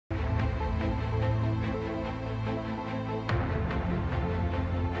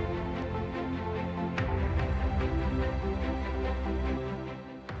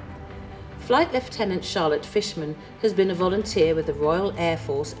Flight Lieutenant Charlotte Fishman has been a volunteer with the Royal Air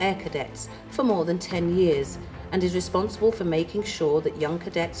Force Air Cadets for more than 10 years and is responsible for making sure that young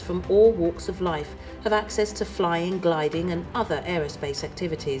cadets from all walks of life have access to flying, gliding and other aerospace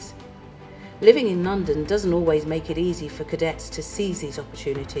activities. Living in London doesn't always make it easy for cadets to seize these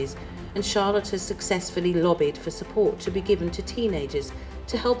opportunities, and Charlotte has successfully lobbied for support to be given to teenagers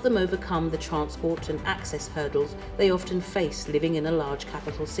to help them overcome the transport and access hurdles they often face living in a large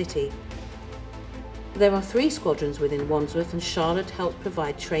capital city. There are 3 squadrons within Wandsworth, and Charlotte helps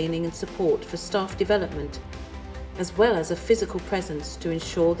provide training and support for staff development, as well as a physical presence to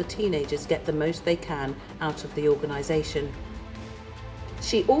ensure the teenagers get the most they can out of the organisation.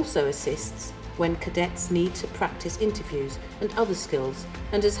 She also assists when cadets need to practice interviews and other skills,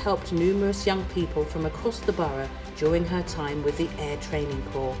 and has helped numerous young people from across the borough during her time with the Air Training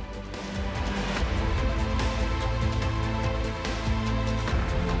Corps.